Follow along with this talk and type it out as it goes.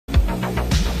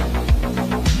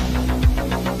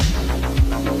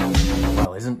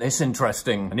this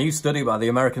interesting? A new study by the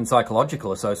American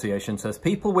Psychological Association says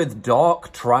people with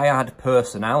dark triad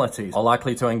personalities are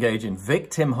likely to engage in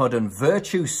victimhood and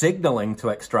virtue signaling to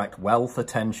extract wealth,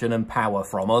 attention, and power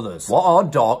from others. What are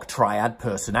dark triad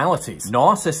personalities?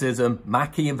 Narcissism,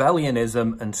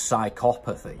 Machiavellianism, and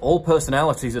psychopathy. All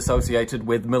personalities associated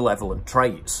with malevolent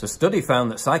traits. The study found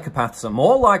that psychopaths are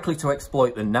more likely to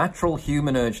exploit the natural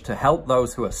human urge to help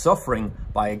those who are suffering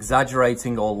by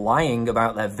exaggerating or lying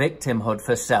about their victimhood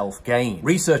for self-gain.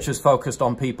 Researchers focused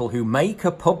on people who make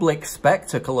a public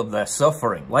spectacle of their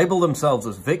suffering, label themselves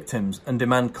as victims, and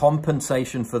demand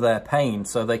compensation for their pain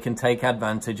so they can take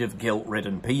advantage of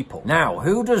guilt-ridden people. Now,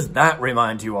 who does that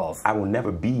remind you of? I will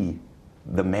never be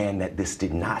the man that this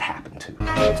did not happen to.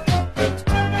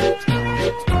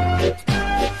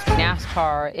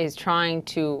 NASCAR is trying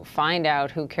to find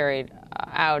out who carried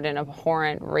out an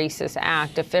abhorrent racist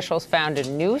act. Officials found a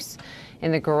noose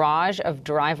in the garage of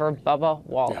driver Bubba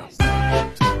Wallace.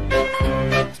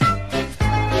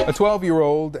 A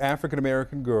 12-year-old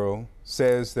African-American girl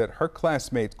says that her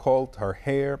classmates called her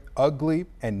hair ugly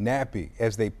and nappy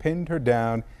as they pinned her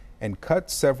down and cut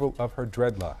several of her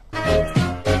dreadlocks.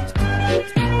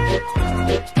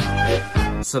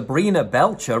 Sabrina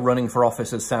Belcher, running for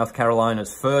office as South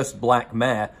Carolina's first black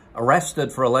mayor,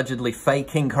 arrested for allegedly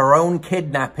faking her own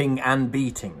kidnapping and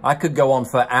beating. I could go on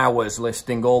for hours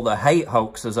listing all the hate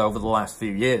hoaxes over the last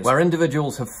few years, where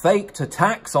individuals have faked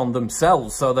attacks on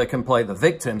themselves so they can play the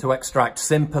victim to extract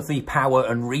sympathy, power,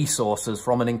 and resources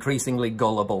from an increasingly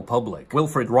gullible public.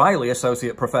 Wilfred Riley,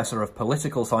 Associate Professor of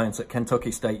Political Science at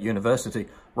Kentucky State University,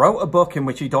 wrote a book in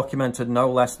which he documented no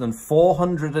less than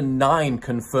 409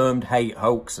 confirmed hate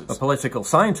hoaxes. A political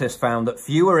scientist found that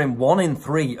fewer in 1 in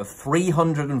 3 of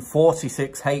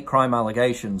 346 hate crime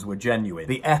allegations were genuine.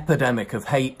 The epidemic of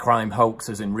hate crime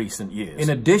hoaxes in recent years, in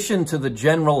addition to the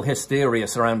general hysteria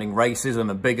surrounding racism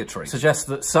and bigotry, suggests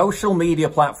that social media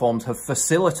platforms have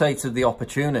facilitated the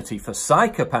opportunity for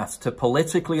psychopaths to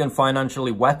politically and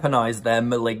financially weaponize their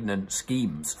malignant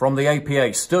schemes. From the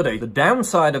APA study, the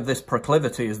downside of this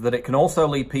proclivity is that it can also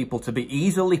lead people to be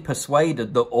easily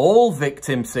persuaded that all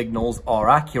victim signals are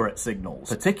accurate signals,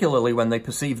 particularly when they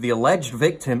perceive the alleged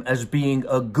victim as being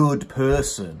a good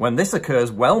person. When this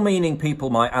occurs, well-meaning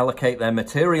people might allocate their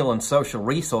material and social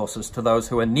resources to those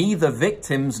who are neither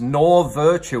victims nor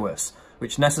virtuous,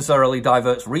 which necessarily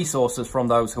diverts resources from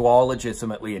those who are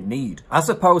legitimately in need. As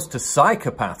opposed to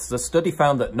psychopaths, the study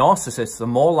found that narcissists are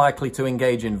more likely to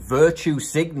engage in virtue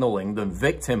signaling than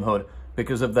victimhood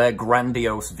because of their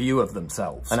grandiose view of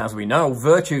themselves. And as we know,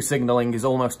 virtue signaling is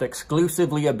almost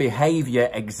exclusively a behavior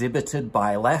exhibited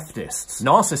by leftists.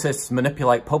 Narcissists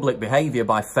manipulate public behavior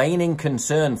by feigning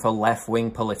concern for left-wing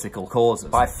political causes,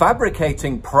 by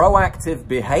fabricating proactive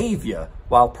behavior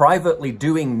while privately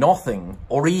doing nothing,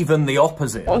 or even the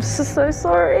opposite. I'm so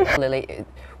sorry. Lily,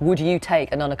 would you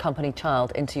take an unaccompanied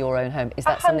child into your own home? Is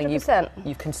that 100%. Something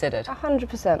you've considered?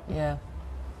 100%. Yeah.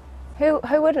 Who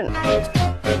wouldn't?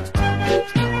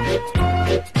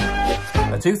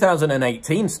 A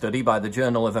 2018 study by the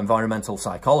Journal of Environmental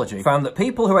Psychology found that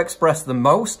people who express the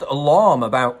most alarm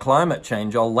about climate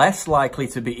change are less likely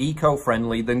to be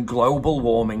eco-friendly than global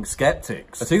warming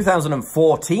skeptics. A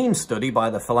 2014 study by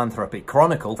the Philanthropy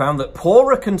Chronicle found that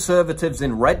poorer conservatives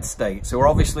in red states, who are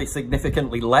obviously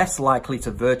significantly less likely to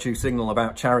virtue signal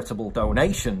about charitable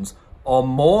donations, are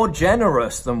more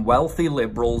generous than wealthy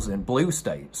liberals in blue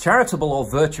states. Charitable or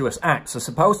virtuous acts are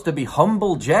supposed to be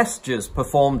humble gestures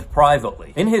performed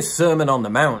privately. In his Sermon on the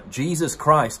Mount, Jesus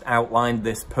Christ outlined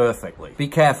this perfectly. Be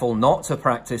careful not to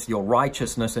practice your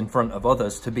righteousness in front of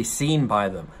others to be seen by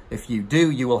them. If you do,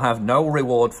 you will have no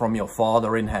reward from your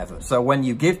Father in heaven. So when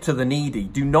you give to the needy,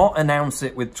 do not announce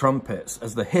it with trumpets,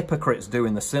 as the hypocrites do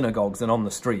in the synagogues and on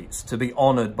the streets, to be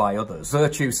honored by others.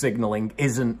 Virtue signaling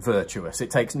isn't virtuous. It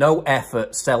takes no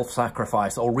effort,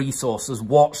 self-sacrifice, or resources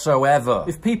whatsoever.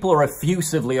 If people are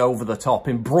effusively over the top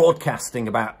in broadcasting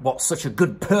about what such a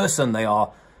good person they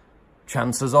are,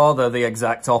 chances are they're the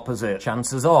exact opposite.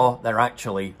 Chances are they're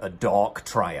actually a dark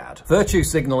triad. Virtue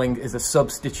signaling is a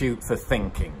substitute for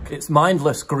thinking. It's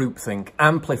mindless groupthink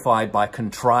amplified by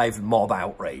contrived mob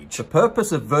outrage. The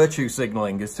purpose of virtue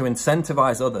signaling is to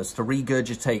incentivize others to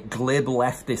regurgitate glib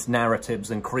leftist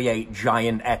narratives and create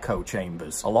giant echo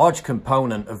chambers. A large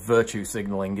component of virtue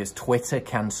signaling is Twitter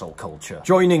cancel culture.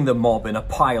 Joining the mob in a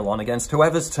pile-on against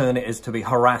whoever's turn it is to be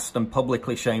harassed and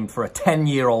publicly shamed for a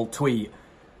 10-year-old tweet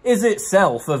is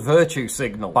itself a virtue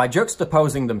signal. By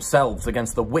juxtaposing themselves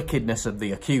against the wickedness of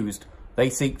the accused, they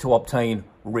seek to obtain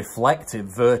reflective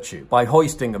virtue. By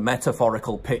hoisting a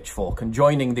metaphorical pitchfork and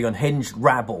joining the unhinged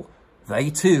rabble,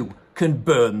 they too can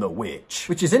burn the witch.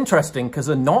 Which is interesting because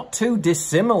a not too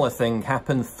dissimilar thing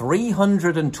happened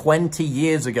 320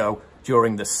 years ago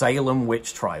during the Salem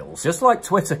witch trials. Just like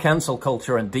Twitter cancel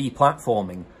culture and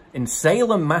deplatforming, in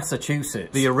Salem,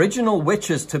 Massachusetts, the original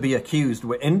witches to be accused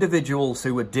were individuals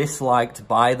who were disliked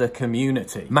by the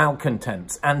community.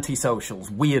 Malcontents, antisocials,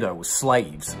 weirdos,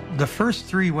 slaves. The first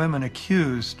 3 women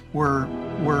accused were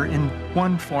in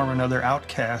one form or another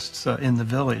outcasts in the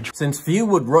village. Since few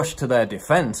would rush to their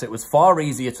defense, it was far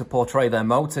easier to portray their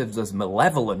motives as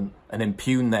malevolent and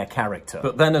impugn their character.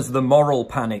 But then as the moral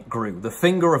panic grew, the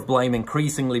finger of blame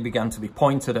increasingly began to be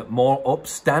pointed at more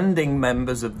upstanding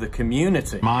members of the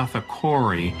community. Martha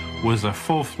Corey was a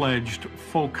full-fledged,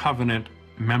 full-covenant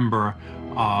member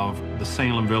of the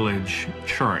Salem Village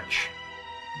Church.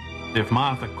 If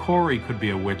Martha Corey could be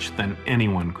a witch, then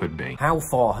anyone could be. How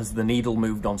far has the needle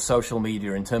moved on social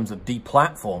media in terms of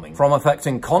deplatforming, from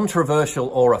affecting controversial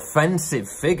or offensive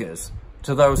figures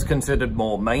to those considered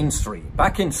more mainstream?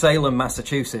 Back in Salem,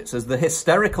 Massachusetts, as the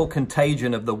hysterical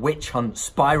contagion of the witch hunt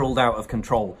spiraled out of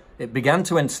control, it began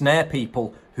to ensnare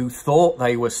people who thought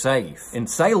they were safe. In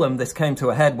Salem, this came to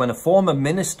a head when a former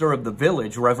minister of the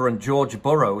village, Reverend George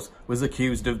Burroughs, was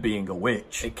accused of being a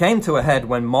witch. It came to a head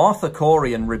when Martha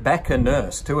Corey and Rebecca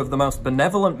Nurse, 2 of the most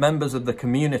benevolent members of the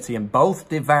community and both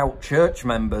devout church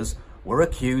members, were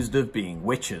accused of being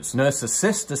witches. Nurse's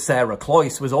sister, Sarah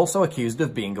Cloyce, was also accused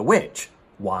of being a witch.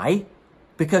 Why?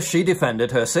 Because she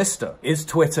defended her sister. Is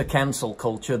Twitter cancel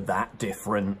culture that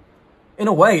different? In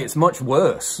a way, it's much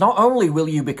worse. Not only will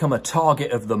you become a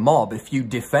target of the mob if you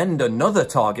defend another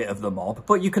target of the mob,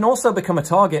 but you can also become a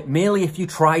target merely if you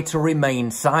try to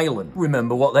remain silent.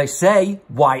 Remember what they say,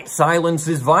 white silence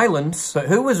is violence. But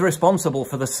who was responsible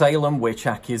for the Salem witch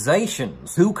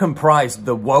accusations? Who comprised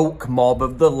the woke mob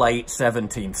of the late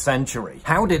 17th century?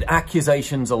 How did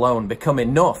accusations alone become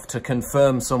enough to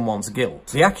confirm someone's guilt?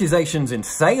 The accusations in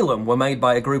Salem were made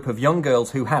by a group of young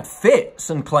girls who had fits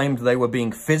and claimed they were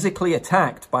being physically attacked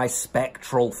by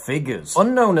spectral figures.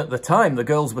 Unknown at the time, the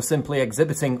girls were simply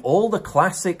exhibiting all the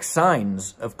classic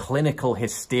signs of clinical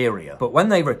hysteria. But when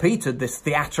they repeated this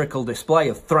theatrical display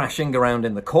of thrashing around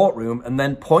in the courtroom and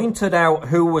then pointed out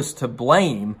who was to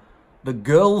blame, the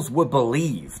girls were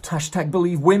believed.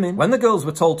 #BelieveWomen. When the girls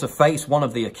were told to face one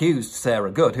of the accused,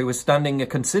 Sarah Good, who was standing a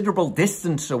considerable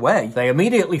distance away, they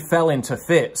immediately fell into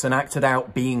fits and acted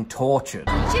out being tortured.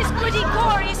 She's Goody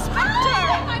Corey's spectre!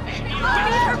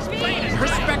 Her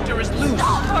spectre is loose!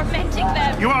 Stop tormenting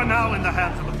them! You are now in the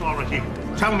hands of authority.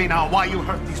 Tell me now why you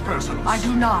hurt these persons. I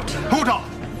do not. Who don't?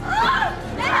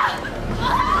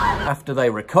 After they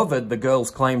recovered, the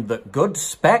girls claimed that Good's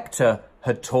spectre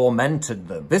had tormented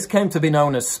them. This came to be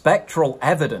known as spectral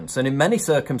evidence, and in many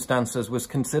circumstances was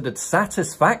considered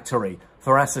satisfactory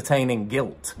for ascertaining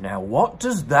guilt. Now, what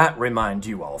does that remind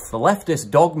you of? The leftist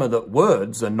dogma that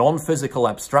words, a non-physical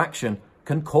abstraction,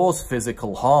 can cause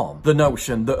physical harm. The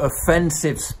notion that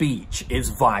offensive speech is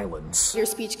violence. Your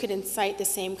speech could incite the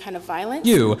same kind of violence.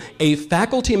 You, a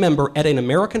faculty member at an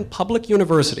American public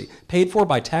university, paid for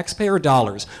by taxpayer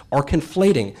dollars, are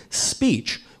conflating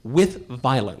speech with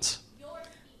violence.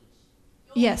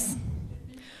 Yes.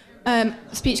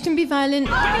 Speech can be violent.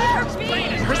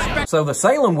 So the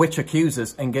Salem witch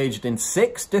accusers engaged in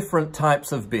 6 different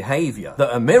types of behavior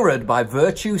that are mirrored by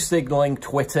virtue signaling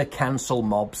Twitter cancel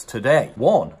mobs today.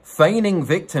 1. Feigning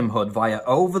victimhood via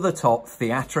over-the-top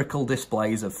theatrical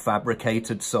displays of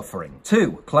fabricated suffering.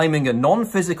 2. Claiming a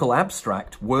non-physical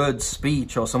abstract, word,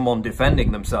 speech, or someone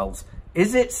defending themselves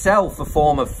is itself a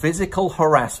form of physical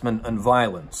harassment and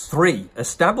violence. 3.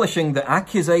 Establishing that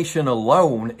accusation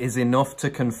alone is enough to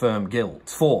confirm guilt.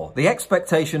 4. The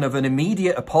expectation of an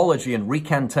immediate apology and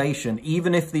recantation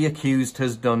even if the accused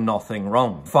has done nothing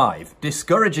wrong. 5.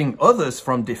 Discouraging others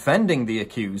from defending the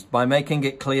accused by making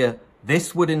it clear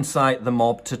this would incite the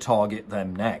mob to target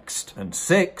them next. And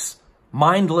 6.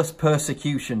 Mindless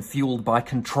persecution fueled by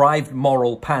contrived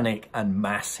moral panic and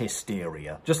mass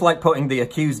hysteria. Just like putting the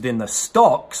accused in the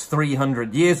stocks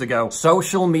 300 years ago,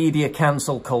 social media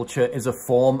cancel culture is a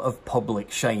form of public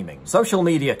shaming. Social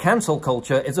media cancel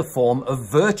culture is a form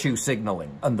of virtue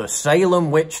signaling, and the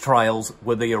Salem witch trials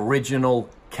were the original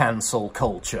cancel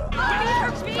culture.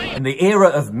 In the era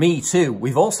of Me Too,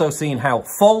 we've also seen how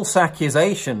false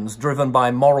accusations driven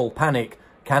by moral panic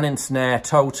can ensnare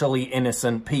totally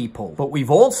innocent people. But we've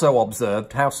also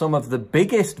observed how some of the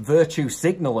biggest virtue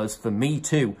signalers for Me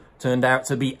Too turned out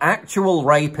to be actual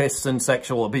rapists and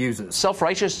sexual abusers.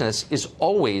 Self-righteousness is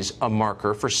always a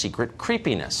marker for secret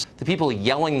creepiness. The people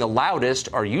yelling the loudest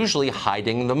are usually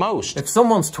hiding the most. If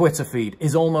someone's Twitter feed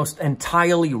is almost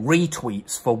entirely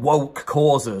retweets for woke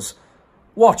causes,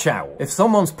 watch out. If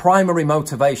someone's primary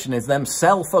motivation is them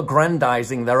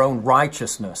self-aggrandizing their own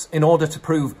righteousness in order to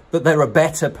prove that they're a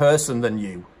better person than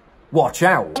you, watch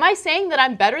out. Am I saying that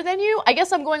I'm better than you? I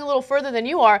guess I'm going a little further than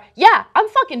you are. Yeah, I'm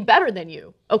fucking better than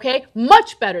you, okay?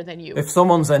 Much better than you. If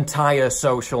someone's entire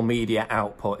social media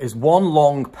output is one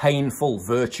long, painful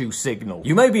virtue signal,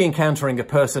 you may be encountering a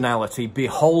personality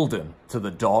beholden to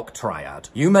the dark triad.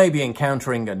 You may be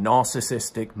encountering a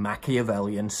narcissistic,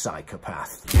 Machiavellian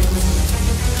psychopath.